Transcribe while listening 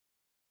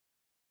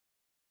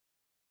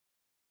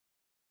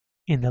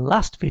In the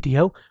last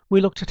video,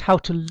 we looked at how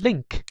to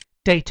link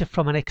data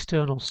from an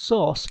external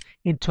source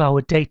into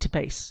our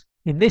database.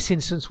 In this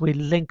instance, we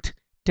linked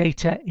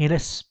data in a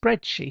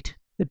spreadsheet.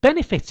 The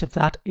benefits of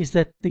that is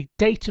that the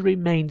data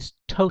remains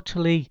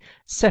totally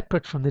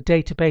separate from the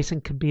database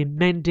and can be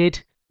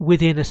amended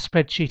within a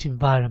spreadsheet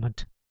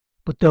environment.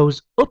 But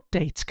those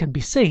updates can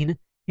be seen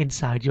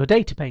inside your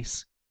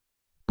database.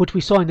 But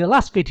we saw in the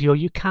last video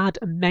you can't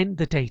amend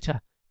the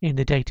data in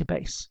the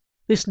database.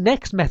 This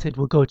next method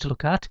we're going to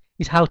look at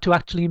is how to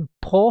actually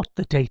import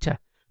the data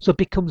so it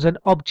becomes an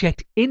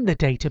object in the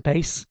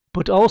database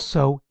but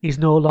also is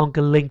no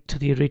longer linked to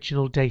the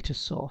original data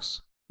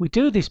source. We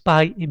do this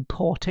by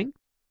importing,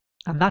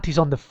 and that is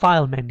on the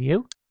File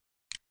menu.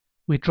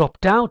 We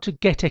drop down to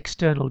Get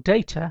External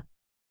Data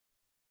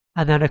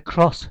and then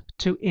across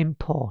to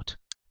Import.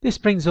 This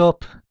brings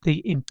up the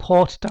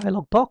Import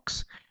dialog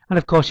box, and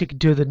of course you can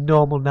do the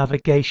normal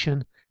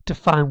navigation to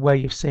find where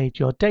you've saved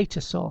your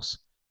data source.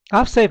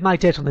 I've saved my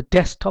data on the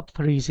desktop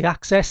for easy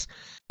access,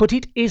 but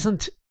it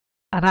isn't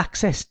an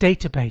Access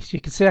database.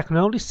 You can see I can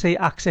only see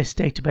Access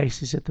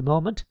databases at the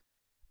moment.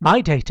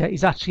 My data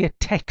is actually a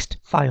text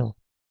file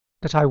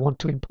that I want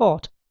to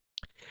import.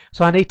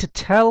 So I need to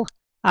tell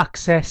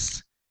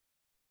Access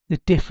the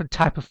different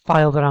type of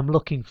file that I'm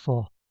looking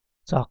for.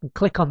 So I can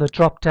click on the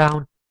drop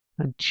down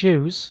and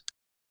choose.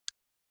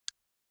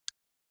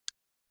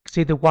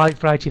 See the wide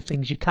variety of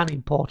things you can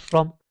import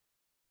from.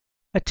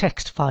 A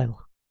text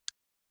file.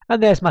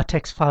 And there's my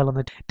text file on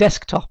the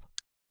desktop.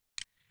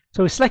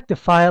 So we select the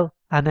file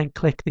and then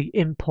click the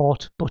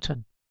Import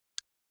button.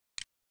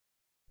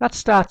 That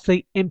starts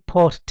the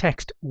Import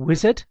Text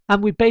wizard,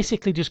 and we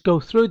basically just go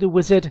through the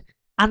wizard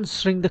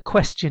answering the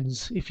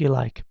questions, if you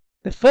like.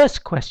 The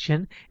first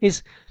question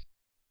is,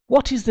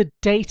 what is the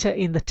data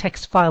in the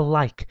text file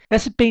like?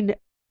 Has it been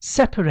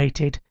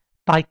separated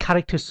by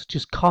characters such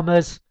as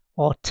commas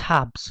or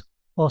tabs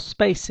or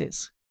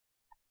spaces?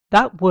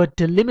 That word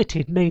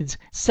delimited means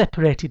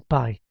separated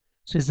by.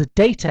 So is the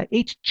data,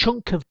 each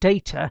chunk of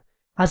data,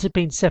 has it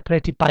been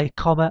separated by a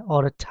comma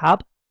or a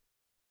tab?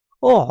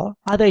 Or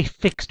are they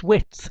fixed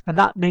width? And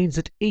that means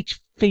that each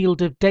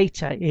field of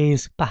data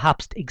is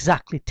perhaps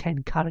exactly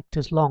 10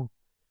 characters long,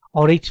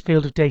 or each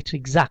field of data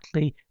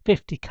exactly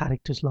 50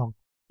 characters long.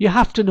 You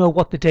have to know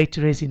what the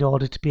data is in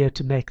order to be able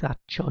to make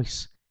that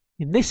choice.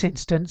 In this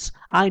instance,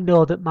 I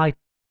know that my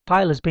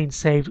file has been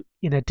saved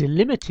in a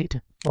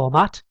delimited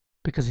format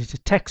because it's a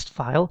text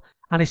file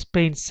and it's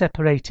been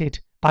separated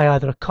by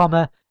either a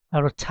comma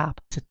or a tab.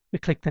 We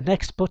click the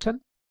Next button,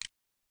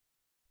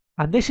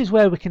 and this is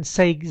where we can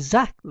say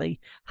exactly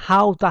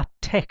how that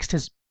text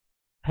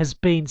has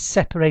been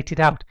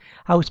separated out,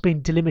 how it's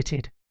been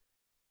delimited.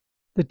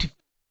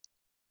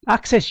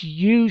 Access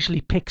usually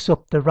picks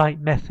up the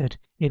right method.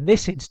 In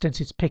this instance,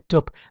 it's picked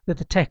up that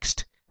the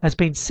text has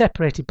been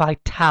separated by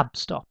tab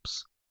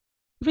stops.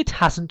 If it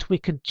hasn't, we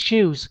can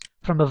choose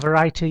from a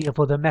variety of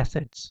other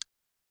methods.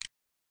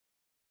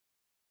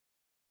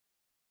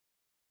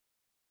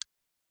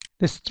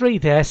 There's 3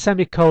 there,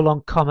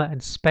 semicolon, comma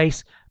and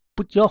space,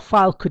 but your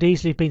file could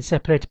easily have been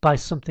separated by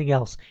something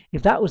else.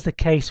 If that was the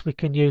case, we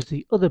can use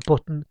the other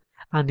button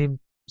and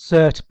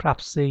insert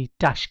perhaps the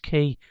dash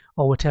key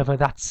or whatever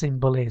that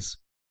symbol is.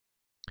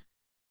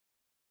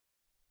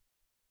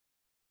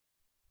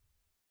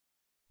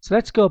 So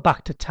let's go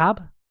back to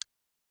Tab.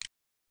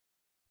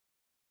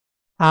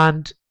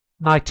 And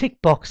my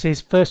tick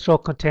boxes, first row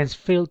contains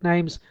field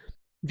names.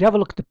 If you have a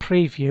look at the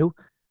preview,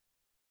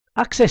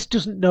 Access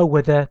doesn't know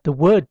whether the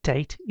word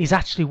date is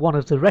actually one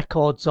of the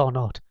records or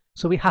not.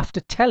 So we have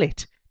to tell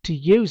it to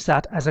use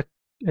that as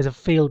a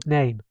field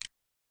name.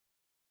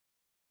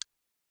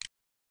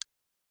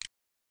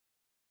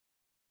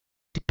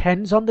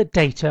 Depends on the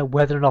data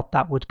whether or not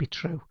that would be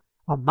true.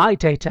 On my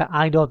data,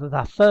 I know that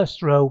that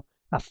first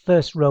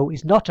row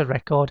is not a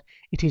record.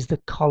 It is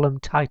the column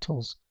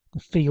titles, the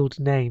field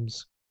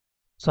names.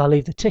 So I'll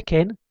leave the tick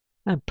in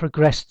and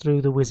progress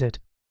through the wizard.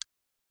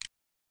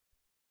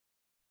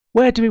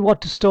 Where do we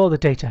want to store the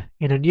data?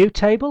 In a new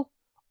table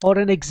or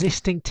an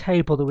existing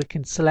table that we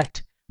can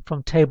select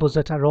from tables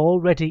that are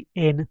already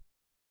in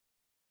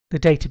the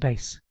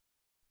database?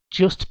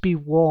 Just be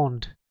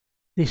warned,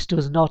 this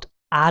does not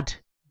add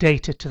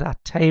data to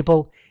that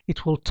table.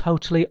 It will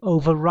totally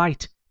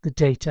overwrite the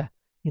data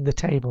in the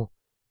table.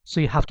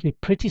 So you have to be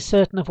pretty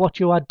certain of what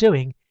you are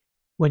doing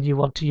when you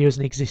want to use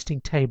an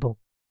existing table.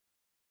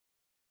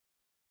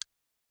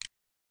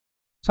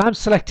 So I'm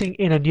selecting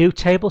in a new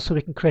table so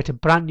we can create a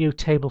brand new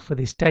table for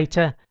this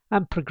data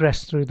and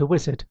progress through the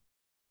wizard.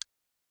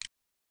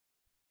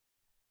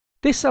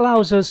 This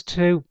allows us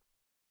to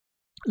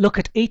look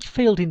at each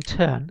field in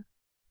turn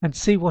and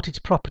see what its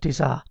properties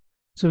are.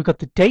 So we've got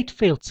the date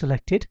field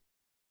selected,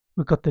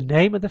 we've got the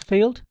name of the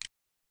field,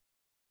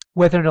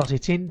 whether or not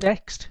it's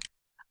indexed,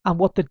 and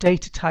what the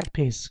data type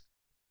is.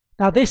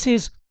 Now this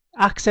is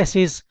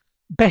Access's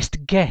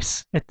best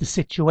guess at the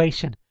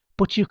situation,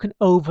 but you can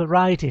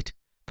override it.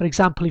 For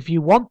example, if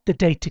you want the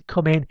date to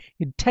come in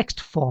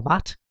text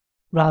format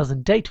rather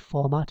than date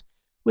format,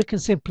 we can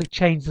simply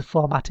change the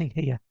formatting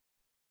here.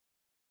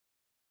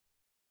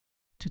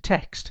 to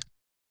text.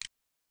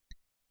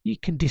 You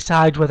can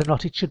decide whether or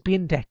not it should be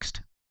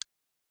indexed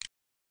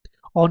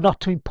or not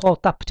to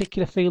import that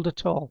particular field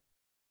at all.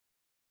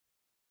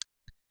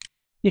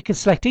 You can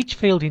select each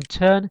field in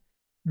turn,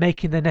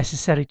 making the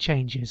necessary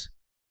changes.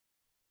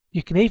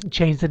 You can even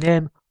change the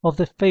name of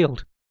the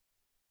field.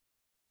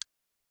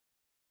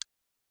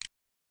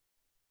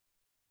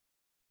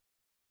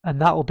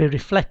 And that will be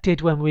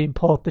reflected when we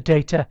import the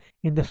data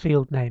in the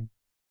field name.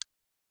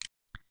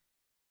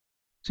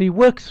 So you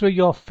work through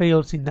your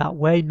fields in that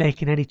way,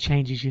 making any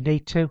changes you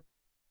need to,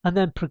 and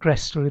then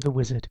progress through the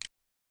wizard.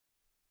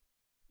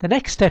 The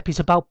next step is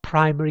about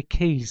primary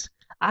keys.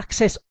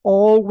 Access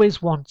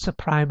always wants a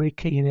primary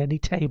key in any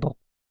table.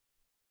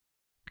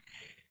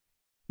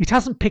 It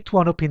hasn't picked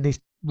one up in this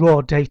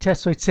raw data,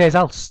 so it says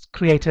I'll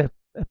create a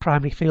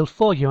primary field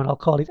for you, and I'll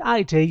call it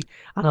ID,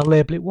 and I'll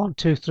label it 1,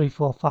 2, 3,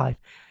 4, 5.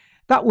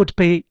 That would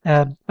be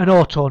an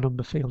auto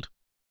number field.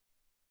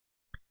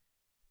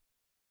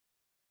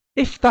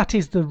 If that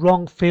is the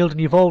wrong field and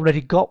you've already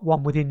got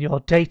one within your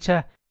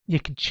data, you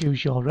can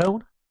choose your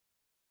own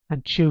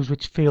and choose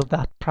which field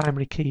that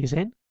primary key is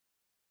in.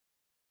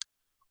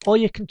 Or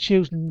you can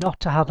choose not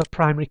to have a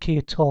primary key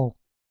at all.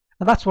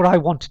 And that's what I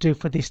want to do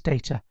for this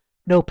data.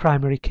 No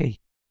primary key.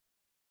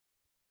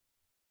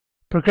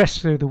 Progress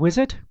through the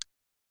wizard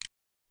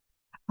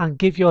and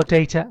give your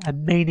data a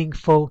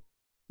meaningful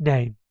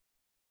name.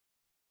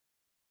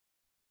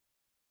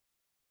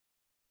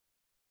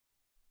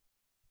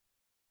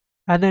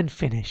 And then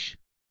finish.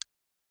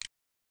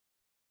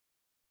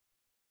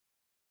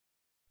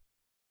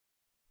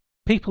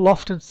 People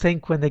often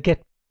think when they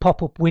get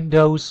pop-up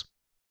windows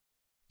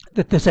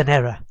that there's an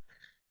error.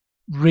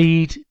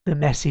 Read the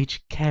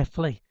message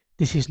carefully.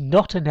 This is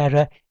not an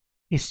error,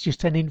 it's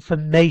just an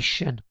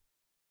information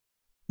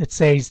that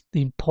says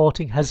the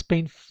importing has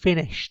been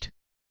finished.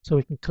 So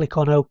we can click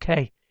on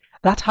OK.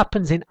 That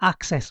happens in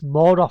Access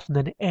more often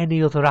than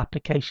any other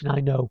application I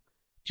know.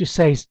 It just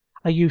says,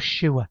 are you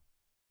sure?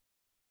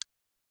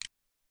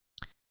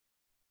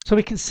 So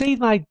we can see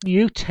my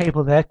new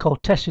table there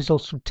called Test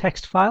Results from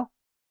Text File.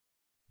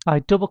 If I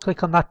double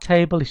click on that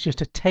table, it's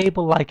just a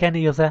table like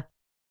any other.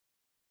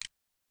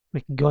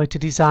 We can go into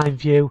Design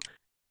View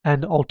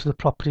and alter the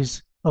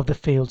properties of the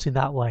fields in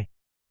that way.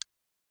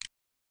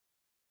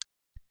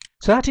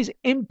 So that is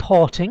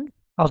importing.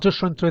 I'll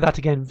just run through that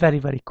again very,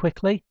 very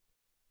quickly.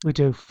 We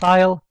do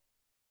File,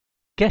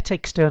 Get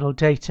External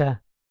Data,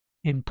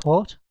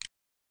 Import.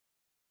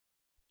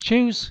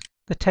 Choose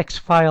the text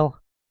file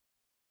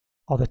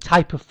or the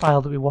type of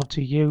file that we want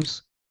to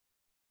use.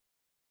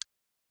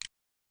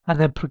 And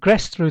then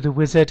progress through the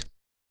wizard,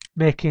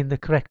 making the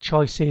correct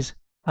choices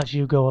as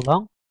you go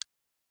along.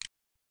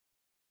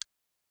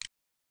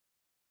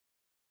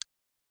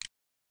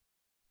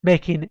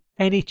 Making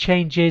any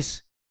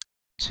changes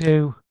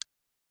to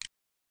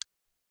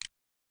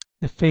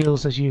the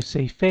fields as you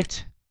see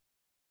fit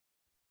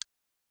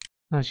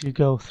as you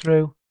go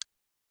through,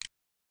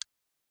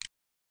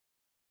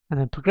 and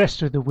then progress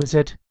through the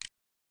wizard.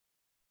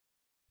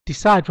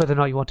 Decide whether or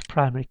not you want a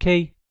primary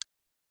key,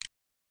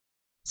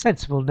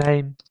 sensible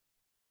name,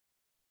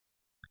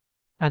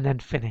 and then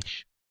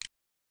finish.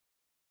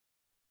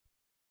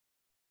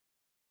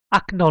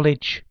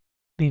 Acknowledge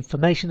the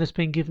information that's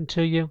been given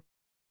to you.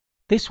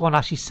 This one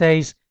actually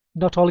says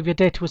not all of your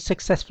data was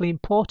successfully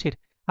imported.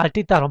 I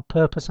did that on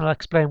purpose and I'll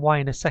explain why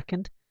in a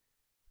second.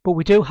 But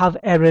we do have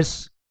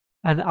errors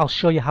and I'll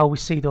show you how we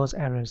see those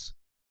errors.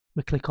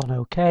 We click on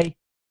OK.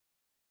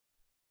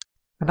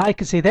 And now you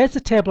can see there's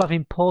the table I've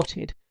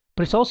imported,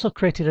 but it's also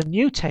created a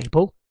new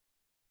table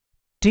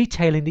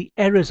detailing the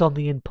errors on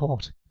the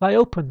import. If I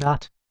open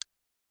that,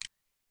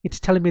 it's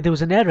telling me there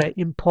was an error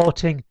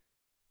importing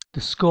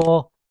the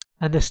score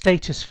and the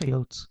status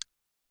fields.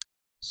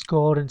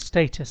 Score and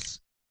status.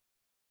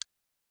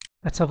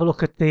 Let's have a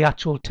look at the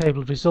actual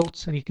table of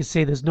results, and you can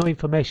see there's no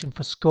information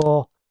for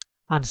score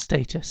and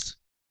status.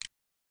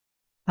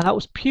 And that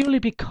was purely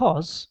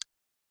because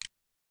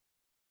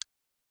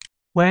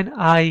when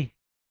I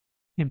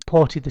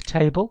imported the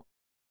table,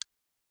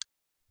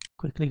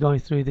 quickly going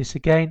through this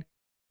again,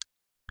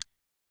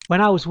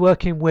 when I was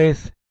working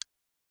with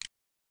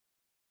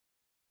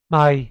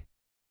my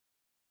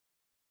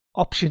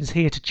options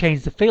here to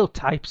change the field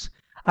types,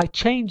 I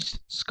changed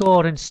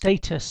score and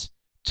status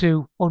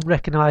to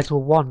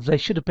unrecognizable ones. They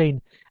should have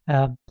been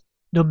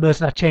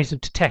numbers and I changed them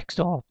to text,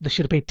 or they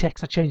should have been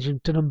text, I changed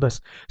them to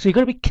numbers. So you've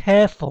got to be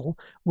careful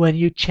when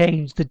you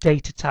change the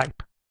data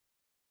type.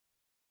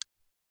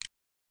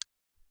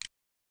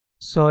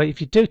 So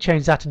if you do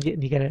change that and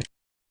you get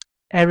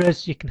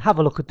errors, you can have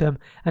a look at them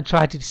and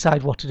try to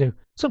decide what to do.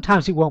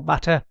 Sometimes it won't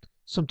matter,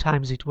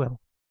 sometimes it will.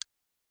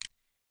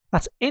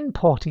 That's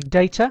importing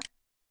data.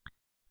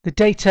 The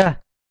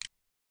data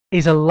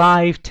is a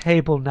live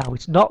table now.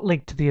 It's not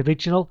linked to the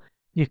original.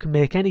 You can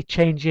make any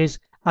changes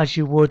as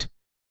you would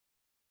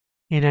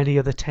in any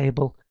other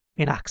table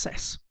in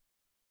Access.